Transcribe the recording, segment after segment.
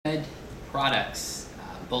products,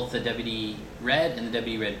 both the WD Red and the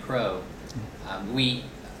WD Red Pro, we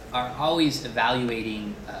are always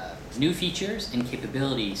evaluating new features and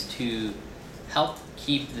capabilities to help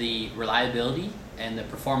keep the reliability and the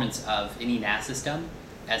performance of any NAS system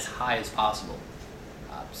as high as possible.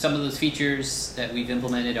 Some of those features that we've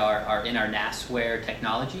implemented are in our NASware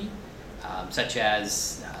technology, such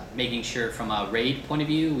as making sure from a RAID point of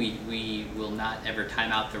view, we will not ever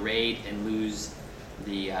time out the RAID and lose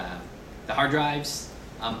the hard drives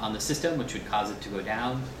on the system, which would cause it to go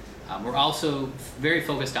down. We're also very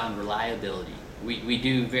focused on reliability.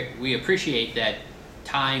 We appreciate that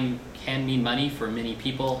time can mean money for many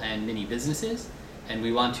people and many businesses, and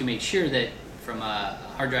we want to make sure that from a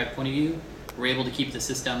hard drive point of view, we're able to keep the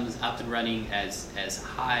systems up and running as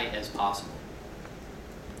high as possible.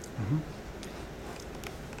 Mm-hmm.